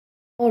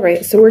All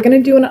right, so we're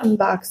going to do an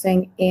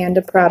unboxing and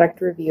a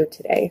product review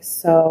today.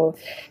 So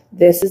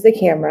this is the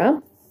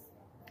camera.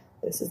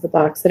 This is the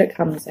box that it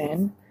comes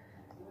in.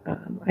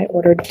 I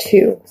ordered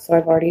 2, so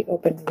I've already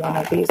opened one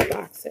of these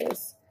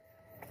boxes.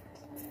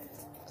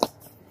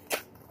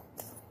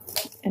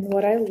 And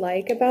what I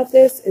like about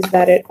this is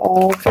that it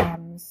all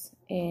comes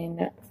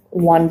in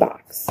one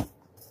box.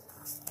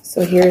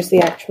 So here's the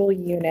actual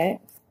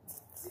unit.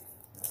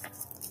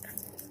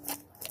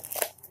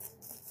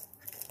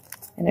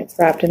 And it's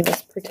wrapped in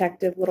this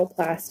protective little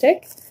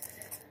plastic,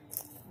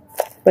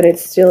 but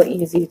it's still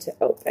easy to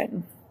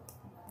open.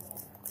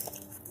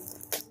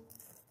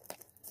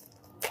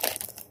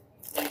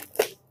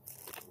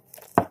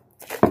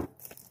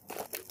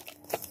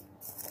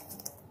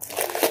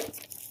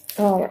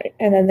 All right,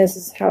 and then this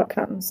is how it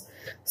comes.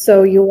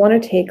 So you'll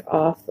want to take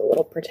off the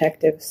little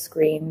protective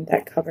screen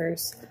that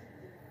covers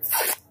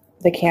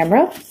the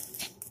camera.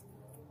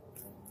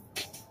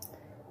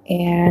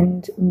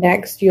 And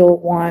next you'll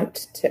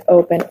want to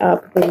open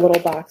up the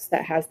little box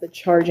that has the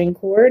charging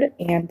cord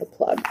and the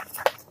plug.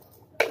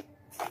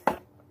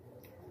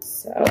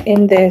 So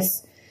in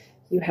this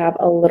you have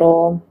a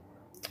little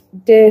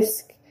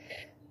disc.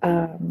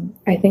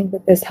 I think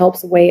that this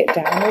helps weigh it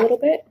down a little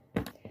bit.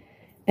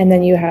 And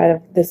then you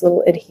have this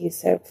little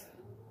adhesive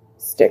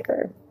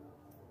sticker.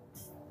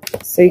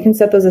 So you can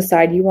set those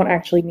aside. You won't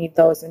actually need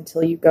those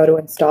until you go to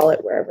install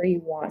it wherever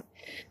you want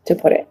to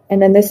put it.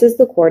 And then this is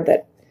the cord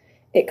that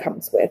it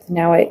comes with.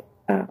 Now it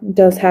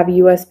does have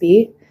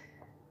USB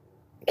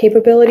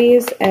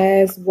capabilities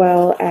as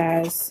well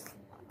as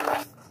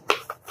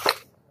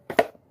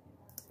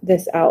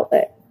this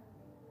outlet.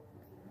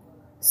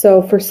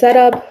 So for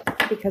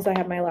setup, because I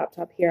have my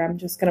laptop here, I'm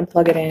just going to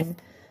plug it in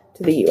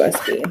to the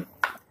USB.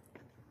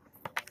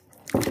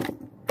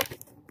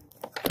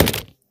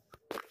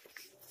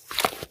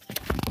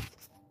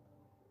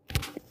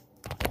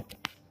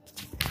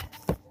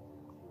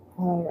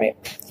 All right.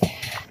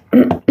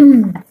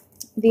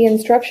 The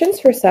instructions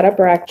for setup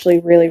are actually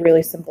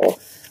really simple.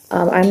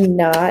 I'm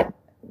not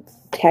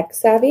tech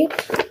savvy,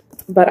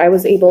 but I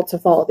was able to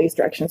follow these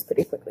directions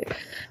pretty quickly.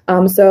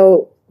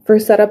 So for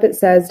setup, it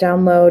says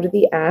download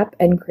the app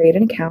and create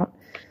an account.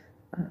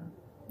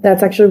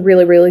 That's actually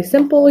really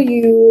simple.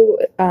 You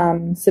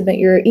submit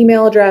your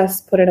email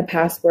address, put in a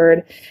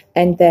password,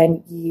 and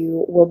then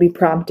you will be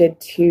prompted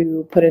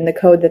to put in the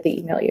code that they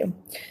email you.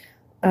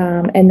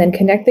 And then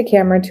connect the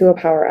camera to a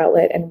power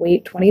outlet and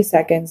wait 20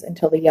 seconds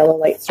until the yellow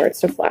light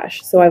starts to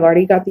flash. So I've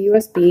already got the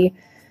USB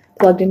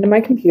plugged into my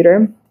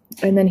computer.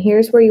 And then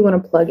here's where you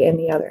want to plug in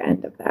the other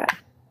end of that.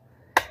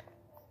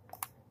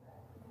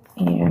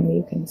 And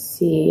you can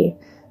see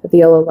that the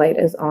yellow light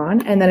is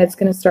on, and then it's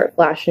going to start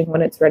flashing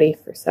when it's ready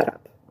for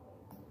setup.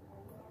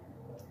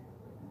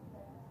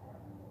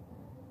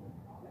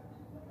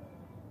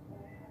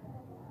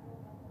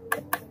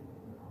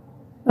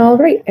 All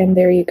right, and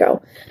there you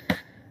go.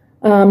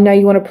 Now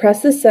you want to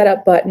press the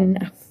setup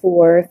button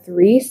for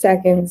 3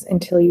 seconds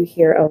until you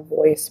hear a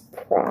voice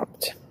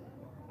prompt.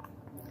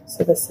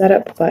 So the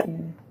setup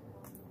button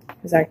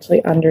is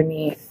actually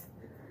underneath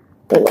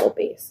the little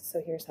base.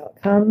 So here's how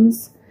it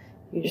comes.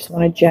 You just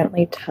want to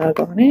gently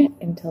tug on it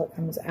until it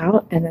comes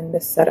out, and then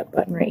this setup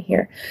button right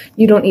here.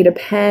 You don't need a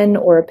pen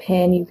or a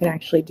pin. You can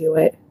actually do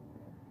it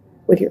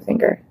with your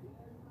finger.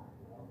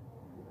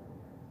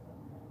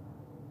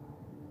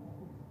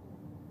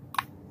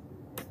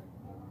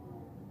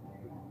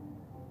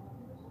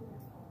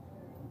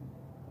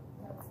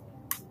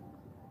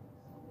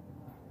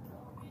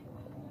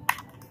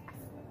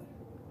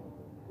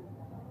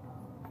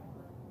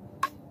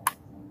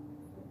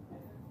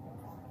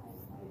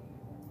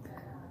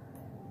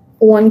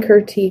 One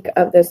critique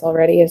of this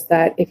already is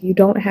that if you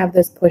don't have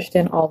this pushed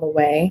in all the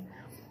way,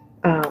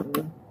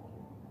 it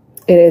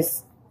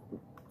is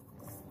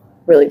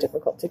really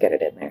difficult to get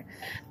it in there.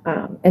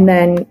 And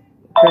then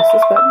press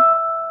this button.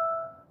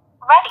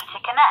 Ready to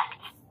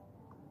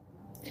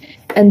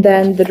connect. And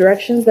then the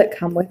directions that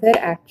come with it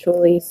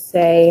actually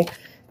say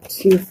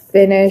to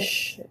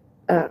finish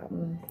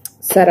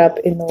setup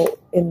in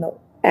the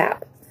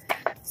app.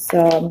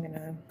 So I'm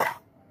gonna